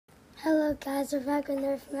Hello guys, we're back with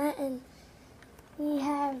Nerf Matt, and we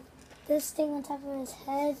have this thing on top of his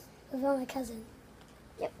head with my cousin.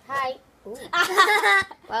 Yep. Hi. Well,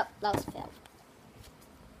 that was a fail.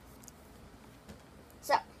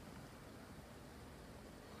 So,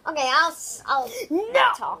 okay, I'll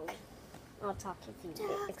talk. I'll talk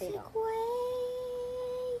if they don't.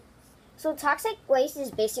 Waste. So toxic waste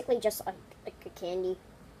is basically just like a candy,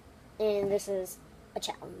 and this is a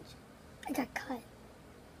challenge. I got cut.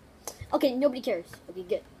 Okay, nobody cares. Okay,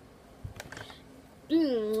 good.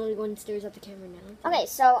 Everyone stares at the camera now. Okay,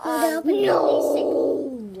 so No.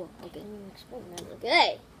 Okay. explain that.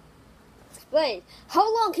 Okay. Explain.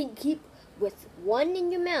 How long can you keep with one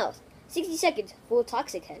in your mouth? 60 seconds, full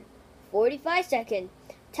toxic head. 45 seconds,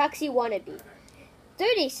 toxic wannabe.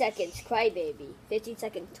 30 seconds, crybaby. 15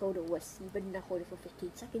 seconds, total wuss. You better not hold it for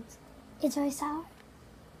 15 seconds. It's very sour.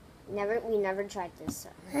 We never tried this. So.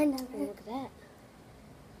 I never. Look at that.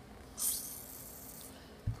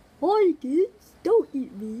 Hi kids, don't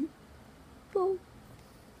eat me. Oh.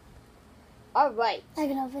 Alright. I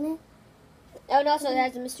can open it. Oh, and also it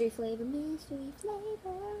has a mystery flavor. Mystery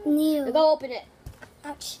flavor. New. Go open it.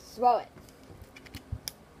 Ouch. Throw it.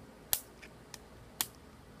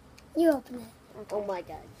 You open it. Oh my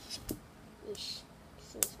god. Yeesh.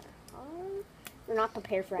 This is hard. We're not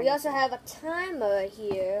prepared for We anything. also have a timer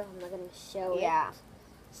here. I'm not going to show it. Yeah.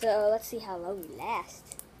 So let's see how long we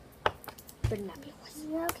last. Better not be a wuss.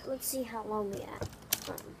 Yep. Let's see how long we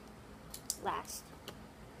last.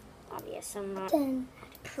 Obvious, I'm not 10.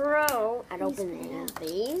 pro at Please opening put it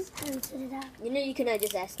these. I haven't set it out. You know you could have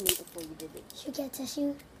just asked me before you did it. Should we get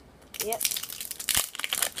tissue? Yep.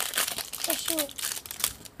 Tissue.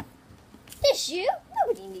 Tissue?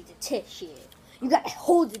 Nobody needs a tissue. You gotta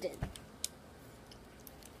hold it in.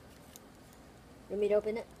 Want me to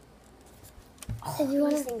open it? If you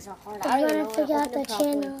want These to, things are hard. if I you don't want know to figure how out to the open them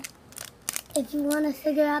properly. channel, if you want to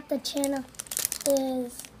figure out the channel,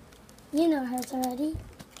 is you know hers already.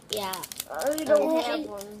 Yeah. You don't have have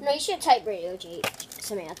one. No, you should type Radio J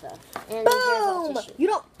Samantha. And here's all Boom! tissue. You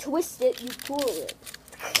don't twist it, you pull it.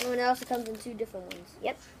 And it also comes in two different ones.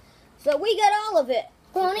 Yep. So we got all of it.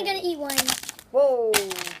 We're only gonna eat one. Whoa.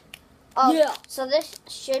 Yeah. So this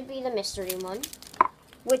should be the mystery one,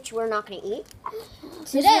 which we're not going to eat.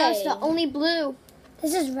 Today. the only blue.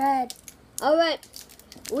 This is red. All right.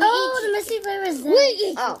 We The mystery flavor is eat. this. We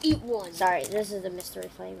eat. Oh. Eat one. Sorry, this is the mystery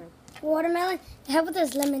flavor. Watermelon. How about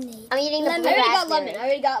this lemonade? I'm eating the Lemon. blue I already got raspberry. lemon. I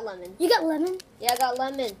already got lemon. You got lemon? Yeah, I got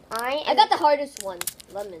lemon. I I got the hardest one.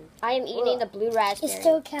 Lemon. I am eating the blue It raspberry.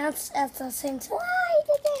 still counts at the same time. Why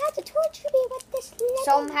did they have to torture me with this lemon?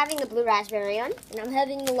 So I'm having the blue raspberry on. And I'm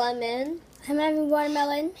having the lemon. I'm having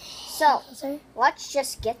watermelon. So Sorry. let's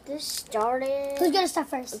just get this started. Who's gonna start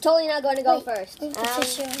I'm first? totally not going to go Wait. first. Wait, the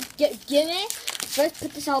tissue. Give me. First,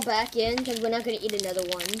 put this all back in because we're not going to eat another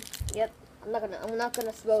one. Yep. I'm not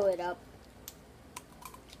gonna throw it up.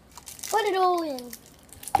 Put it all in.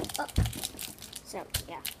 So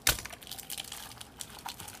yeah.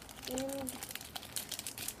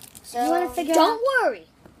 So You want to figure out? Don't worry.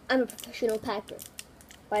 I'm a professional packer.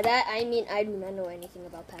 By that I mean I do not know anything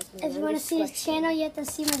about packing. If you I'm want to just see his questioning. channel, you have to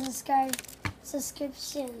see my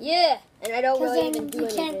subscription. Yeah, and I don't 'Cause really then even do you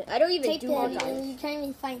anything. can't I don't even Type do it anything. and you can't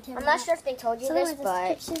even find him. I'm not sure if they told you So this, my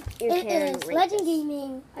but description. you It can is read Legend this.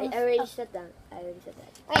 Gaming. I already said that. I already said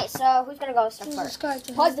that. Okay, so who's gonna go start first? Subscribe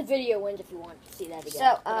to Pause him. the video once if you want to see that again.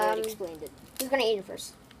 So, but I already explained it. Who's gonna eat it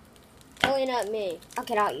first? Totally not me.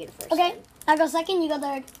 Okay, I'll eat it first. Okay, then. I go second. You go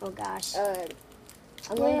third. Oh gosh.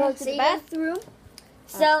 I'm gonna go to see the ya. bathroom.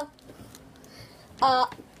 So,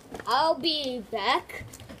 I'll be back.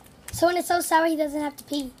 So when it's so sour, he doesn't have to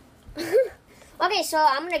pee. Okay, so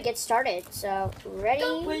I'm gonna get started. So ready?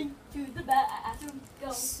 to the bathroom.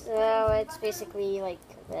 So it's basically like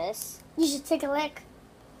this. You should take a lick.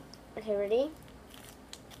 Okay, ready?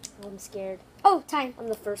 I'm scared. Oh, time. I'm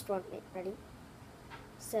the first one. Wait, ready?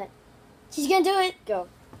 Set. She's gonna do it. Go.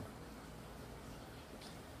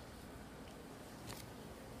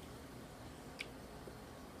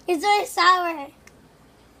 It's very sour.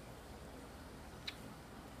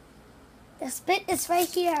 The spit is right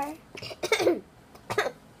here. Should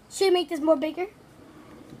we make this more bigger?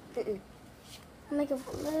 I'll make it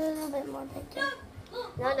a little bit more bigger.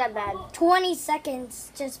 Not that bad. 20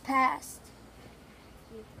 seconds just passed.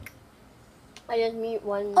 I just mute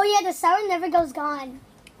one. Oh yeah, the sour never goes gone.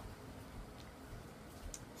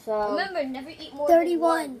 So Remember, never eat more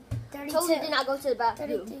 31, than 32, one. Totally did not go to the bathroom.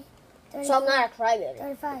 33, 34, so I'm not a crybaby.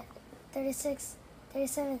 35, 36,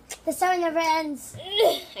 37. The sour never ends.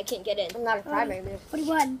 I can't get in. I'm not a crybaby.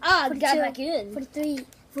 41, Ah, 42, got back in. 43,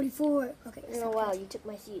 44. Okay, Oh wow, you took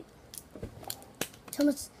my seat. it's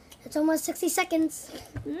almost It's almost 60 seconds.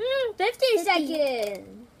 50 seconds.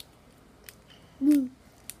 You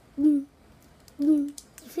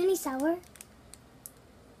feel any sour?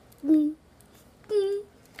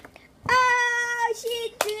 Oh,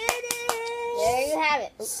 she did it! There you have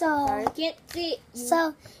it. So, I can't see it.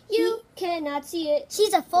 so You cannot see it.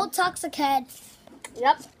 she's a full toxic head.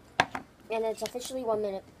 Yep. And it's officially 1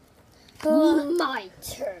 minute. My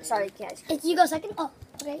turn. Sorry, guys. You go second? Oh,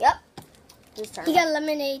 okay. Yep. His turn. You got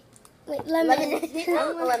lemonade. Wait, lemonade.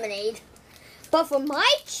 Lemonade. But for my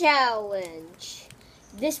challenge,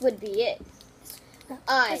 this would be it.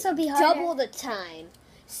 I This will be harder. double the time.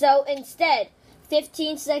 So instead,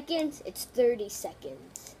 15 seconds, it's 30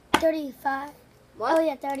 seconds. 35. What? Oh,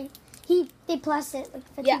 yeah, 30. They plus it. Like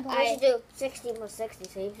 50 Yeah, bucks. I should do 60 plus 60,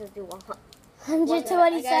 so you should do 120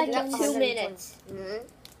 I gotta do seconds. 2 minutes.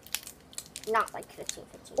 Mm-hmm. Not like 15.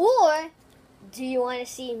 Or do you want to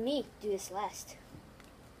see me do this last?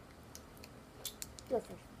 Do it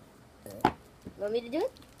first. Want me to do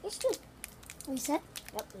it? Yes, do it. Reset.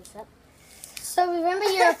 Yep, reset. So remember,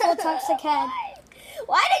 you're a full toxic head.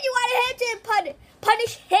 Why did you want him to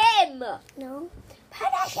punish him? No.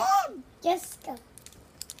 Punish him! Yes, go.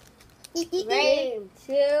 3,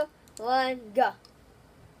 2, 1, go.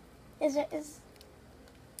 Is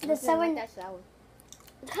the sour? That's sour.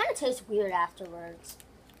 It kind of tastes weird afterwards.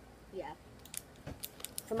 Yeah.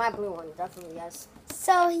 For my blue one, definitely yes.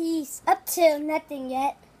 So he's up to nothing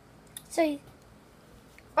yet. So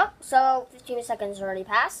Oh, so 15 seconds already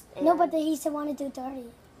passed. no, but he said want to do 30.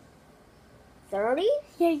 30?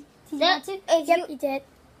 Yeah, he That- want to? if Yep, you- he did.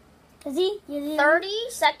 Does he? You did. 30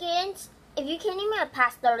 seconds. If you can't even get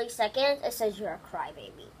past 30 seconds, it says you're a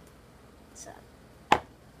crybaby. So,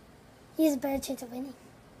 He has a better chance of winning.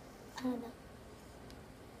 I don't know.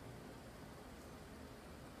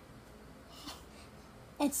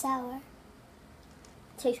 It's sour.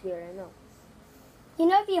 tastes weird, I know. You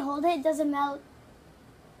know, if you hold it, it doesn't melt.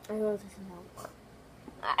 I know it doesn't help.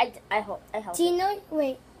 I hope. Do you know?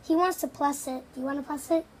 Wait, he wants to plus it. Do you want to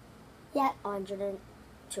plus it? Yeah,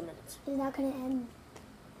 102 minutes. it's not going to end.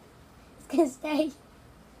 It's going to stay.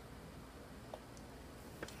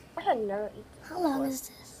 I had never eaten. How long is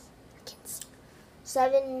this? I can't see.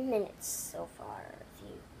 7 minutes so far, if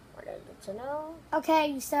you wanted to know. Okay,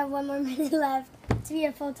 you still have 1 more minute left to be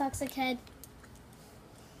a full toxic head.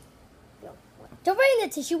 No, what? Don't bring the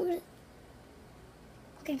tissue.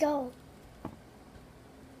 Okay, go.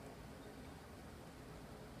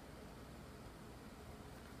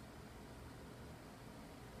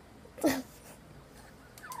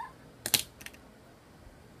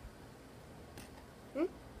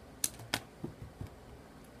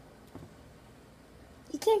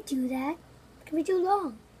 You can't do that. It can be too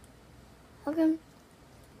long. Okay.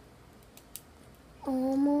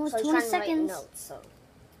 Almost So he's 20 trying to write seconds. notes, so.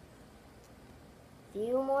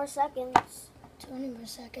 Few more seconds. 20 more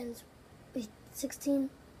seconds. Wait, 16,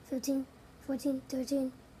 15, 14,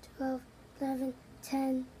 13, 12, 11,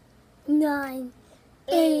 10, 9,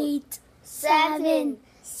 8, 7,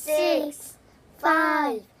 6,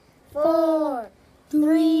 5, 4,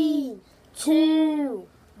 3, 2,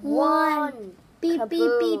 1. Beep, beep, beep,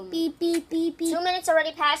 Kaboom. beep, beep, beep, beep. 2 minutes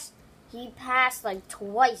already passed. He passed like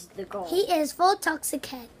twice the goal. He is full toxic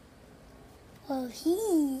head. Well, he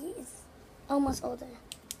is almost older.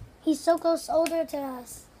 He's so close older to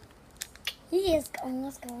us. He is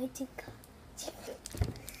almost going to go.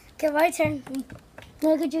 Okay, my turn.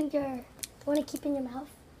 No, could drink your. Want to keep in your mouth?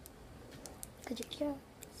 Could you drink your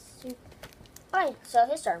soup? Alright, so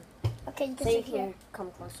his turn. Okay, you can So you sit here. can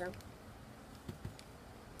come closer.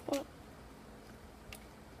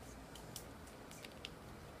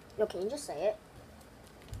 Yo, can you just say it?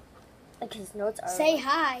 Like his notes are. Say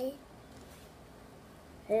hi.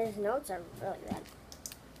 His notes are really bad.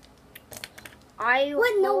 I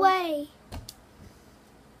What? No hold- way.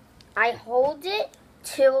 I hold it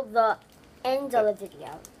till the end of the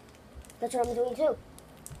video. That's what I'm doing too.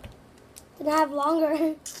 Did I have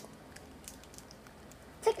longer?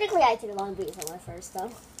 Technically, I did a long video somewhere first,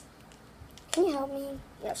 though. Can you help me?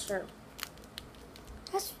 Yeah, sure.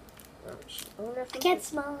 That's, I wonder if I you can't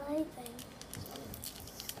smell anything.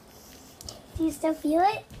 Do you still feel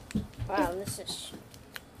it? Wow, this is.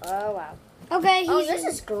 Oh wow. Okay, Oh, he's this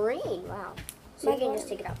is green. Wow. So you My can God. just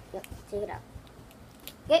take it out. Yep, take it out.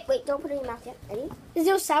 Okay, wait, don't put it in your mouth yet. Ready? There's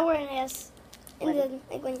no sour in this. In Ready. the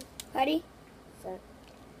like when ready? Set,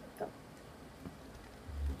 go.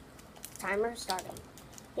 Timer starting.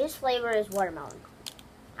 His flavor is watermelon.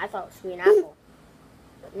 I thought it was sweet apple.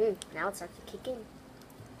 Now it starts to kick in.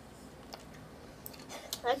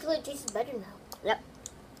 Actually, it tastes better now. Yep.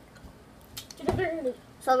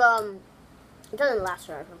 So it doesn't last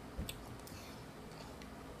forever.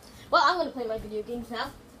 Well, I'm gonna play my video games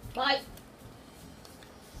now. Bye.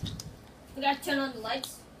 I gotta turn on the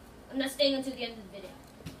lights. I'm not staying until the end of the video.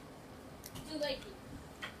 Too late.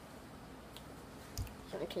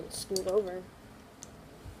 I can scoot over.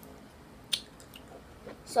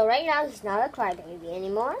 So right now he's not a crybaby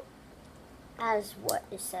anymore, as what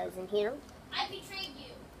it says in here. I betrayed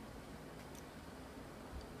you.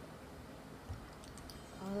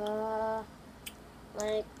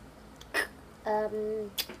 Like,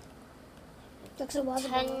 Looks a while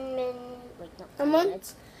 10 minutes. Wait, no, 10 Come on.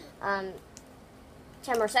 minutes.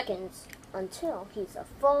 10 more seconds until he's a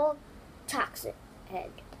full toxic head.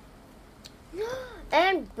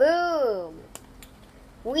 And boom!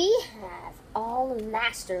 We have all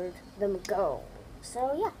mastered the go.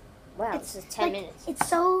 So yeah, wow, it's just 10 like, minutes. It's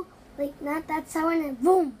so like not that sour and then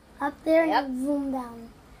boom up there Yep. and then boom down.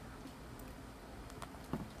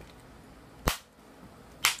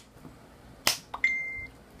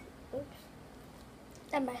 Oops.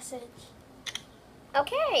 A message.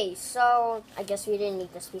 Okay, so I guess we didn't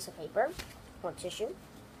need this piece of paper or tissue.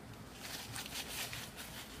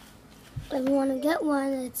 If you want to get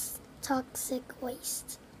one, it's toxic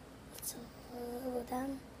waste. It's a little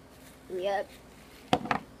down. Yep.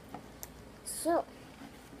 So,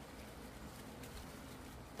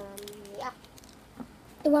 yeah.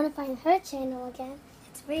 You want to find her channel again?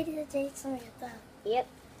 It's Radio J Samantha. Yep.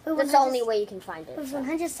 With That's the 100 only way you can find it. With So.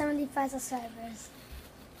 175 subscribers.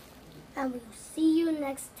 And we'll see you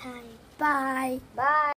next time. Bye. Bye.